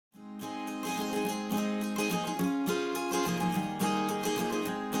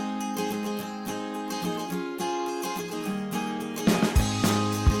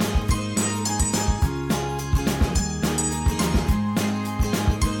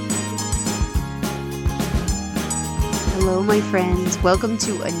Hello, my friends. Welcome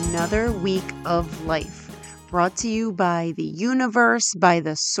to another week of life, brought to you by the universe, by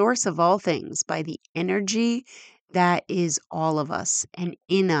the source of all things, by the energy that is all of us and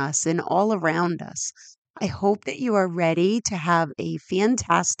in us and all around us. I hope that you are ready to have a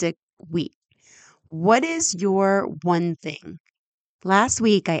fantastic week. What is your one thing? Last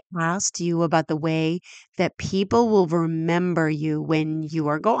week, I asked you about the way that people will remember you when you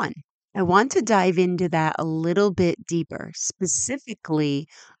are gone. I want to dive into that a little bit deeper, specifically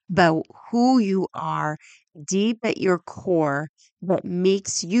about who you are deep at your core that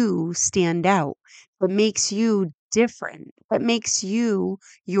makes you stand out, that makes you different, that makes you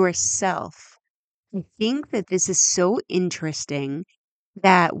yourself. I think that this is so interesting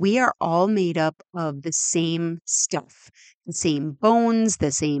that we are all made up of the same stuff, the same bones,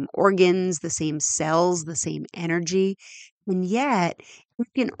 the same organs, the same cells, the same energy. And yet, it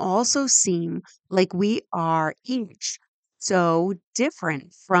can also seem like we are each so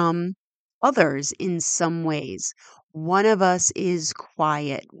different from others in some ways. One of us is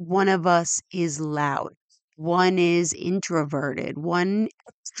quiet, one of us is loud, one is introverted, one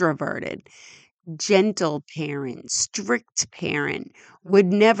extroverted, gentle parent, strict parent, would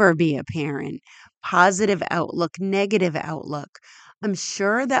never be a parent, positive outlook, negative outlook. I'm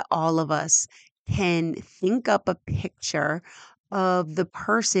sure that all of us can think up a picture of the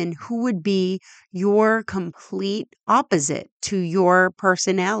person who would be your complete opposite to your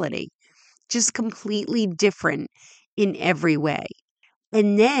personality, just completely different in every way.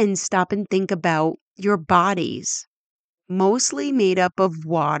 And then stop and think about your bodies, mostly made up of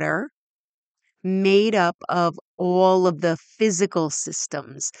water, made up of all of the physical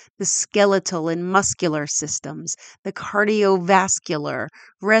systems, the skeletal and muscular systems, the cardiovascular,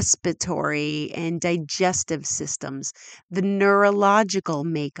 respiratory, and digestive systems, the neurological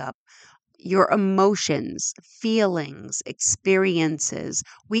makeup, your emotions, feelings, experiences.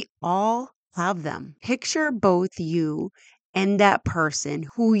 We all have them. Picture both you and that person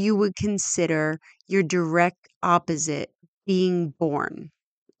who you would consider your direct opposite being born.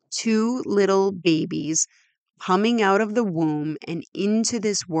 Two little babies coming out of the womb and into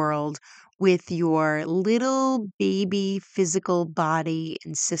this world with your little baby physical body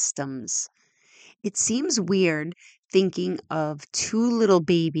and systems. It seems weird thinking of two little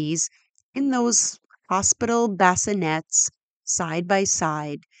babies in those hospital bassinets side by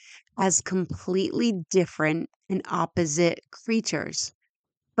side as completely different and opposite creatures.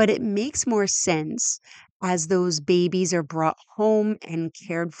 But it makes more sense as those babies are brought home and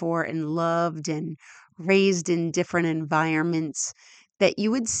cared for and loved and raised in different environments that you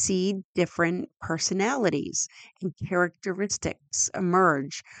would see different personalities and characteristics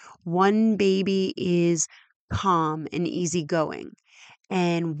emerge. One baby is calm and easygoing,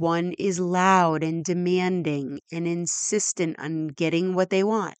 and one is loud and demanding and insistent on getting what they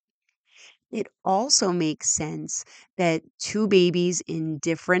want. It also makes sense that two babies in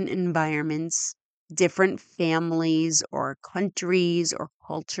different environments, different families or countries or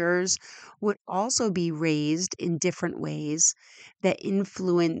cultures would also be raised in different ways that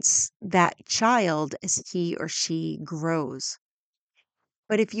influence that child as he or she grows.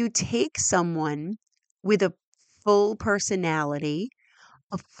 But if you take someone with a full personality,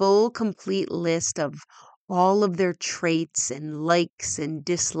 a full, complete list of all of their traits and likes and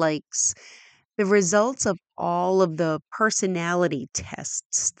dislikes, the results of all of the personality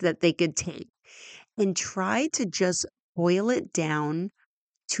tests that they could take, and try to just boil it down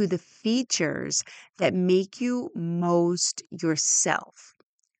to the features that make you most yourself.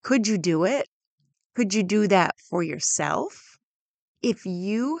 Could you do it? Could you do that for yourself? If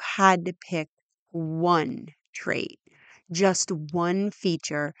you had to pick one trait, just one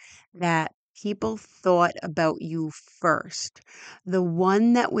feature that people thought about you first, the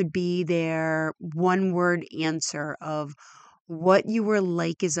one that would be their one word answer of what you were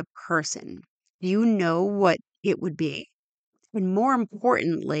like as a person, do you know what it would be? And more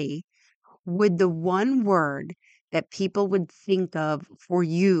importantly, would the one word that people would think of for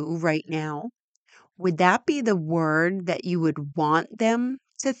you right now, would that be the word that you would want them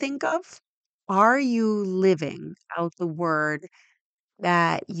to think of? Are you living out the word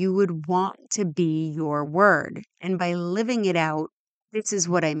that you would want to be your word? And by living it out, this is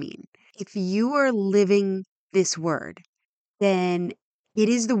what I mean. If you are living this word, then it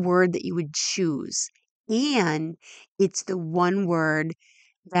is the word that you would choose. And it's the one word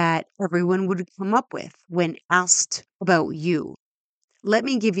that everyone would come up with when asked about you. Let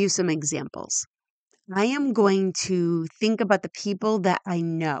me give you some examples. I am going to think about the people that I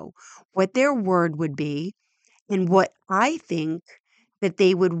know, what their word would be, and what I think that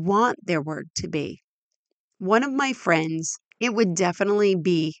they would want their word to be. One of my friends, it would definitely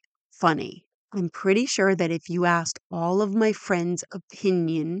be funny. I'm pretty sure that if you asked all of my friends'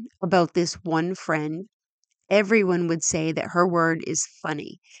 opinion about this one friend, everyone would say that her word is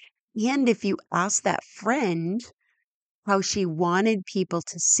funny. And if you ask that friend how she wanted people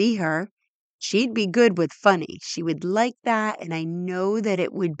to see her, she'd be good with funny. She would like that. And I know that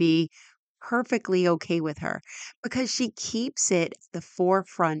it would be perfectly okay with her because she keeps it at the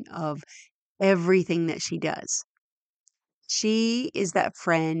forefront of everything that she does. She is that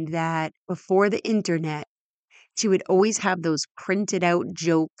friend that before the internet, she would always have those printed out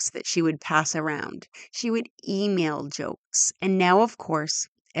jokes that she would pass around. She would email jokes. And now, of course,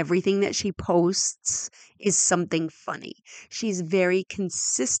 everything that she posts is something funny. She's very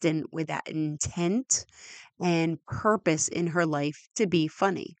consistent with that intent and purpose in her life to be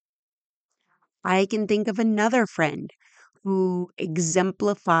funny. I can think of another friend who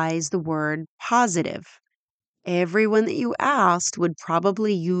exemplifies the word positive. Everyone that you asked would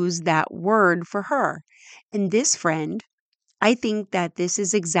probably use that word for her. And this friend, I think that this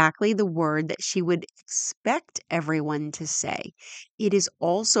is exactly the word that she would expect everyone to say. It is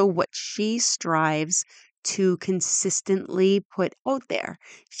also what she strives to consistently put out there.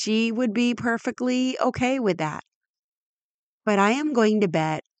 She would be perfectly okay with that. But I am going to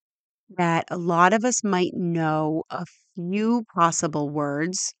bet that a lot of us might know a few possible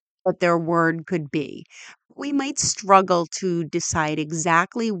words that their word could be. We might struggle to decide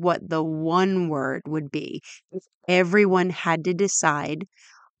exactly what the one word would be if everyone had to decide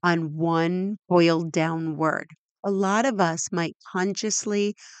on one boiled down word. A lot of us might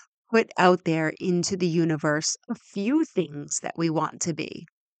consciously put out there into the universe a few things that we want to be.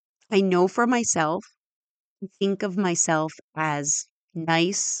 I know for myself, I think of myself as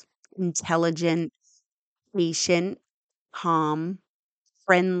nice, intelligent, patient, calm,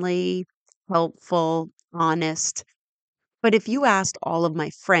 friendly, helpful, honest. But if you asked all of my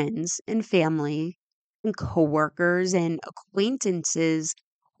friends and family and coworkers and acquaintances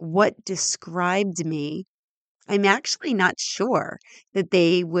what described me, I'm actually not sure that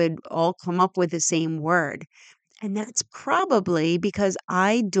they would all come up with the same word. And that's probably because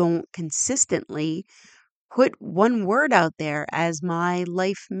I don't consistently put one word out there as my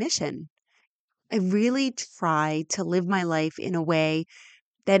life mission. I really try to live my life in a way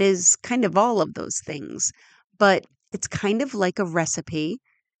that is kind of all of those things, but it's kind of like a recipe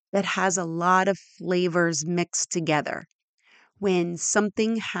that has a lot of flavors mixed together. When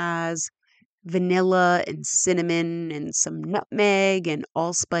something has vanilla and cinnamon and some nutmeg and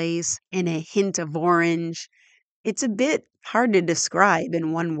allspice and a hint of orange, it's a bit hard to describe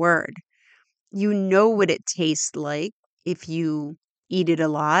in one word. You know what it tastes like if you eat it a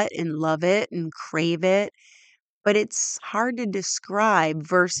lot and love it and crave it, but it's hard to describe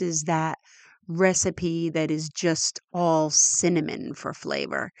versus that recipe that is just all cinnamon for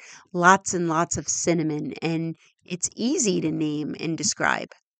flavor. Lots and lots of cinnamon, and it's easy to name and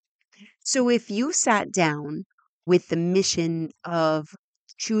describe. So if you sat down with the mission of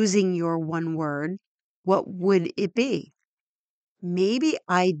choosing your one word, what would it be? Maybe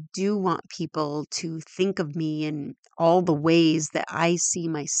I do want people to think of me in all the ways that I see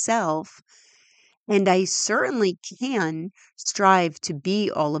myself, and I certainly can strive to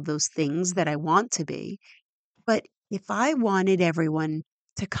be all of those things that I want to be. But if I wanted everyone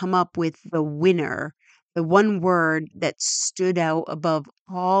to come up with the winner, the one word that stood out above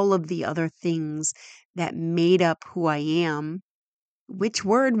all of the other things that made up who I am, which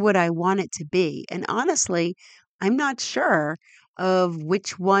word would I want it to be? And honestly, I'm not sure of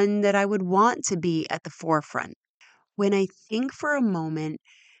which one that I would want to be at the forefront. When I think for a moment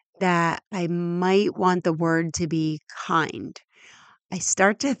that I might want the word to be kind, I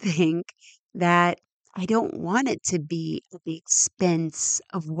start to think that I don't want it to be at the expense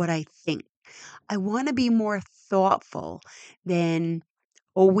of what I think. I want to be more thoughtful than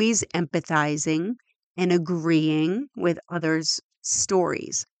always empathizing and agreeing with others'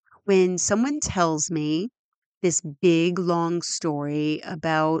 stories. When someone tells me this big, long story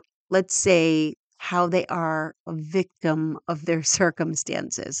about, let's say, how they are a victim of their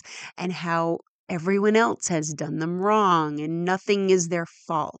circumstances and how everyone else has done them wrong and nothing is their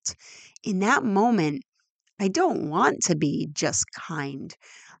fault. In that moment, I don't want to be just kind.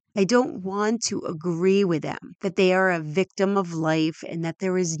 I don't want to agree with them that they are a victim of life and that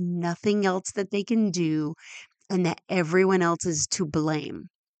there is nothing else that they can do and that everyone else is to blame.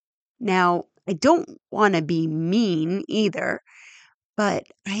 Now, I don't want to be mean either, but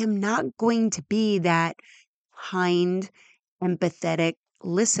I am not going to be that kind, empathetic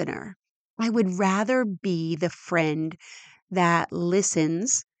listener. I would rather be the friend that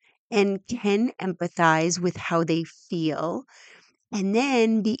listens and can empathize with how they feel, and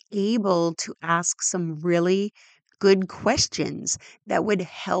then be able to ask some really good questions that would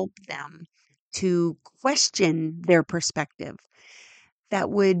help them to question their perspective, that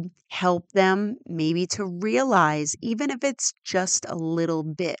would help them maybe to realize, even if it's just a little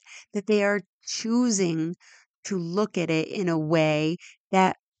bit, that they are choosing to look at it in a way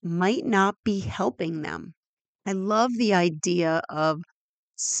that might not be helping them. I love the idea of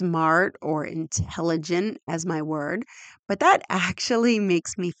smart or intelligent as my word, but that actually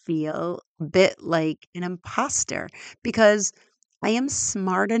makes me feel a bit like an imposter because I am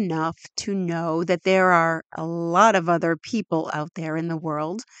smart enough to know that there are a lot of other people out there in the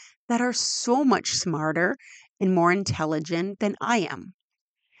world that are so much smarter and more intelligent than I am.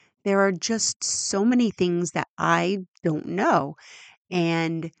 There are just so many things that I don't know.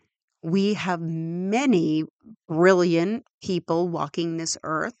 And we have many brilliant people walking this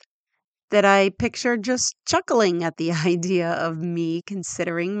earth that I picture just chuckling at the idea of me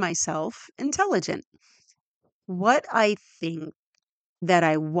considering myself intelligent. What I think that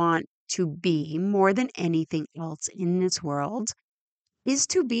I want to be more than anything else in this world is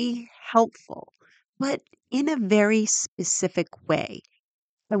to be helpful, but in a very specific way.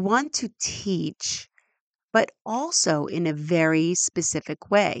 I want to teach, but also in a very specific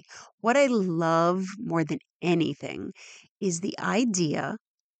way. What I love more than anything is the idea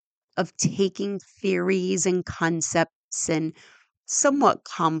of taking theories and concepts and somewhat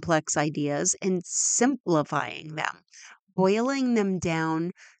complex ideas and simplifying them, boiling them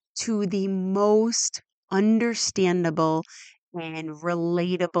down to the most understandable and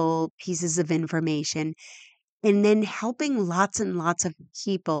relatable pieces of information, and then helping lots and lots of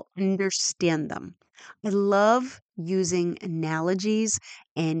people understand them. I love using analogies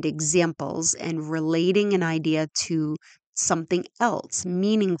and examples and relating an idea to something else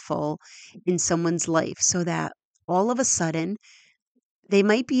meaningful in someone's life so that all of a sudden they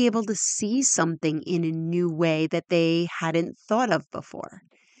might be able to see something in a new way that they hadn't thought of before.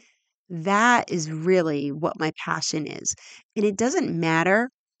 That is really what my passion is. And it doesn't matter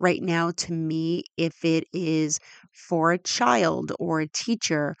right now to me if it is for a child or a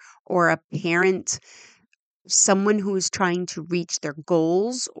teacher or a parent, someone who is trying to reach their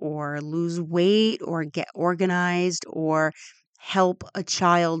goals or lose weight or get organized or help a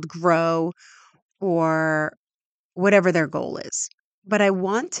child grow or whatever their goal is. But I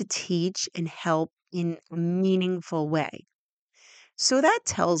want to teach and help in a meaningful way. So that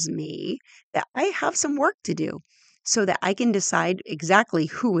tells me that I have some work to do so that I can decide exactly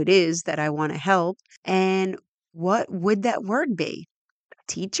who it is that I want to help and what would that word be?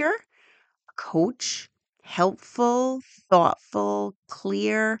 Teacher, coach, helpful, thoughtful,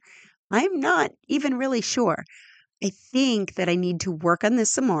 clear. I'm not even really sure. I think that I need to work on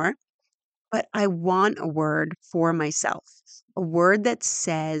this some more, but I want a word for myself, a word that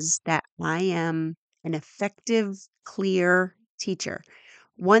says that I am an effective, clear teacher.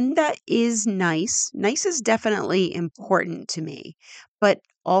 One that is nice. Nice is definitely important to me, but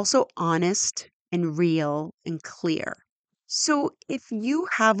also honest and real and clear. So if you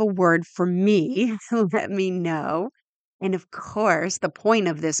have a word for me, let me know. And of course, the point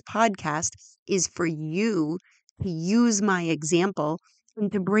of this podcast is for you to use my example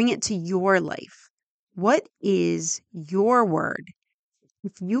and to bring it to your life. What is your word?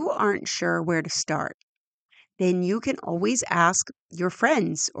 If you aren't sure where to start, then you can always ask your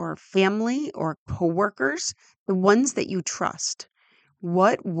friends or family or coworkers, the ones that you trust.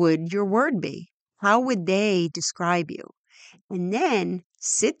 What would your word be? How would they describe you? And then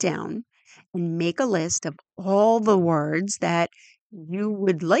sit down and make a list of all the words that you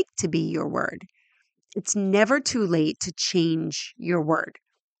would like to be your word. It's never too late to change your word.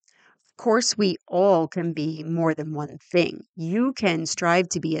 Of course, we all can be more than one thing. You can strive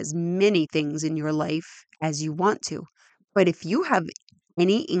to be as many things in your life as you want to. But if you have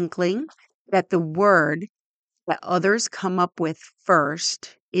any inkling that the word that others come up with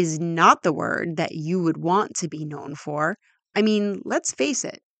first is not the word that you would want to be known for, I mean, let's face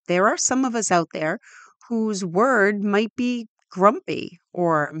it, there are some of us out there whose word might be grumpy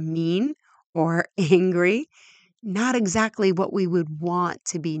or mean or angry, not exactly what we would want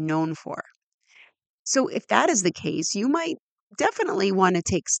to be known for. So, if that is the case, you might definitely want to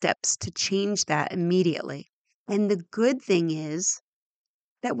take steps to change that immediately. And the good thing is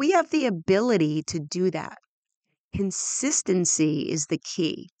that we have the ability to do that. Consistency is the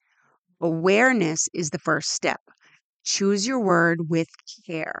key. Awareness is the first step. Choose your word with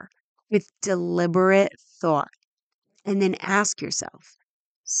care, with deliberate thought, and then ask yourself,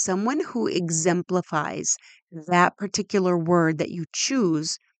 someone who exemplifies that particular word that you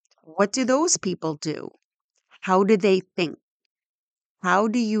choose, What do those people do? How do they think? How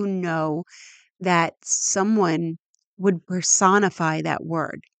do you know that someone would personify that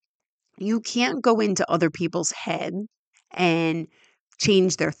word? You can't go into other people's head and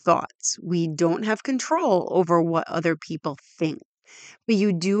change their thoughts. We don't have control over what other people think, but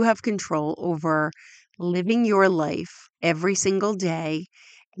you do have control over living your life every single day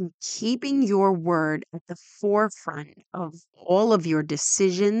and keeping your word at the forefront of all of your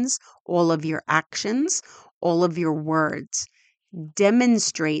decisions, all of your actions, all of your words.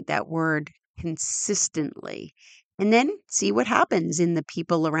 Demonstrate that word consistently and then see what happens in the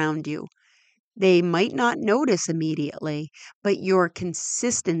people around you. They might not notice immediately, but your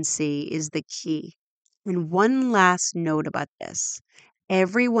consistency is the key. And one last note about this: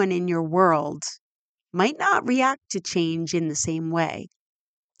 everyone in your world might not react to change in the same way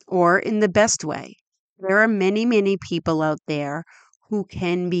or in the best way. There are many, many people out there who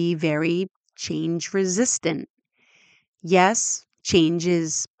can be very change resistant. Yes, change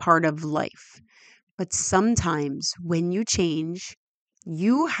is part of life, but sometimes when you change,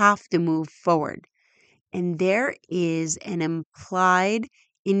 you have to move forward. And there is an implied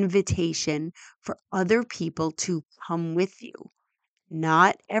invitation for other people to come with you.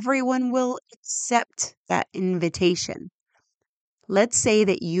 Not everyone will accept that invitation. Let's say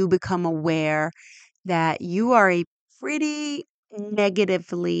that you become aware that you are a pretty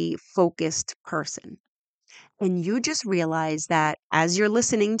negatively focused person. And you just realize that as you're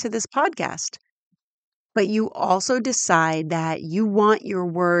listening to this podcast, but you also decide that you want your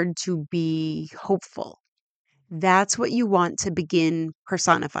word to be hopeful. That's what you want to begin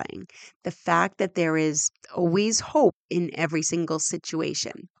personifying. The fact that there is always hope in every single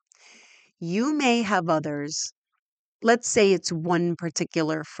situation. You may have others, let's say it's one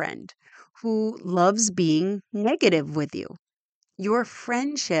particular friend who loves being negative with you. Your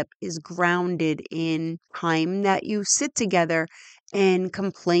friendship is grounded in time that you sit together and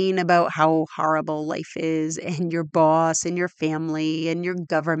complain about how horrible life is and your boss and your family and your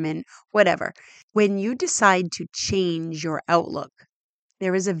government, whatever. When you decide to change your outlook,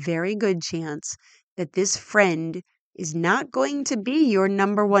 there is a very good chance that this friend is not going to be your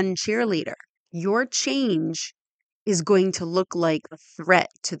number one cheerleader. Your change is going to look like a threat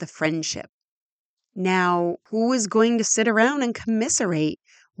to the friendship. Now, who is going to sit around and commiserate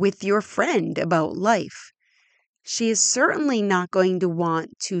with your friend about life? She is certainly not going to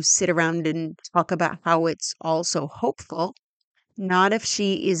want to sit around and talk about how it's also hopeful. Not if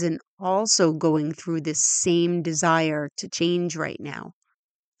she isn't also going through this same desire to change right now.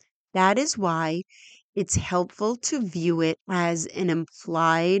 That is why it's helpful to view it as an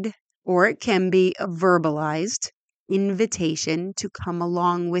implied, or it can be a verbalized invitation to come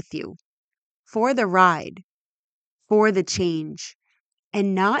along with you for the ride, for the change.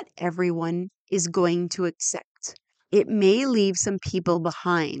 And not everyone is going to accept. It may leave some people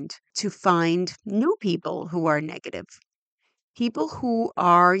behind to find new people who are negative. People who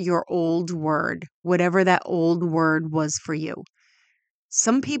are your old word, whatever that old word was for you.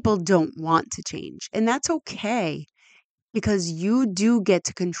 Some people don't want to change, and that's okay because you do get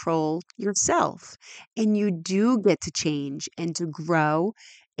to control yourself and you do get to change and to grow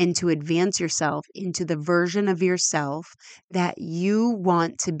and to advance yourself into the version of yourself that you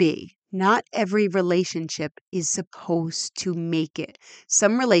want to be. Not every relationship is supposed to make it.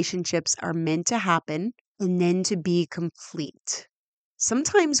 Some relationships are meant to happen and then to be complete.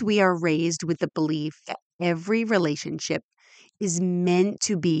 Sometimes we are raised with the belief that every relationship is meant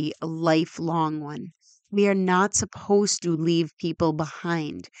to be a lifelong one. We are not supposed to leave people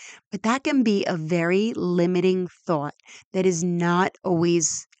behind, but that can be a very limiting thought that is not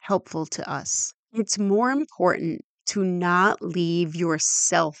always helpful to us. It's more important to not leave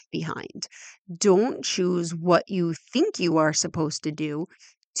yourself behind. Don't choose what you think you are supposed to do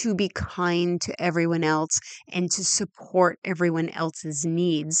to be kind to everyone else and to support everyone else's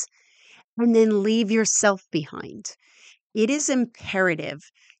needs, and then leave yourself behind. It is imperative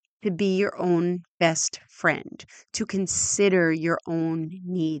to be your own best friend, to consider your own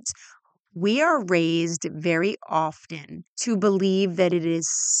needs. We are raised very often to believe that it is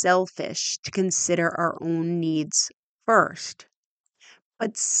selfish to consider our own needs first.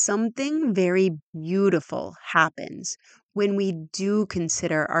 But something very beautiful happens when we do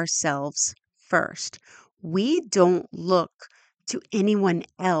consider ourselves first. We don't look to anyone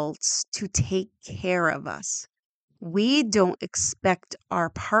else to take care of us. We don't expect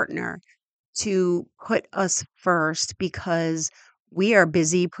our partner to put us first because we are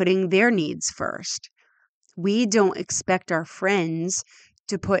busy putting their needs first. We don't expect our friends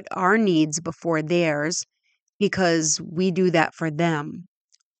to put our needs before theirs because we do that for them.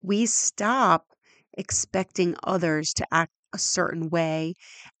 We stop expecting others to act a certain way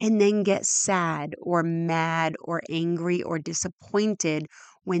and then get sad or mad or angry or disappointed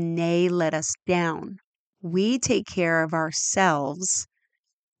when they let us down. We take care of ourselves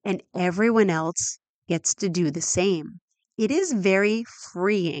and everyone else gets to do the same. It is very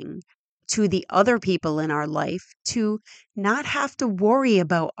freeing to the other people in our life to not have to worry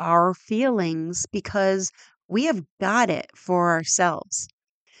about our feelings because we have got it for ourselves.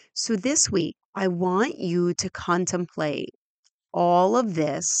 So this week, I want you to contemplate all of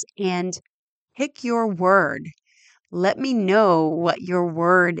this and pick your word. Let me know what your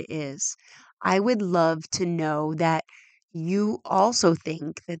word is. I would love to know that you also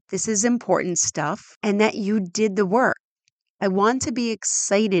think that this is important stuff and that you did the work. I want to be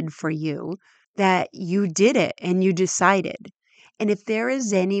excited for you that you did it and you decided. And if there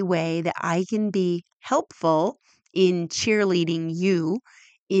is any way that I can be helpful in cheerleading you,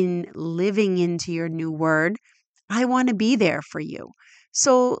 in living into your new word, I want to be there for you.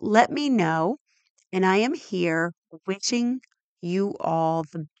 So let me know. And I am here wishing you all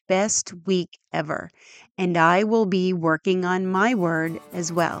the best week ever. And I will be working on my word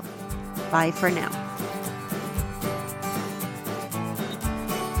as well. Bye for now.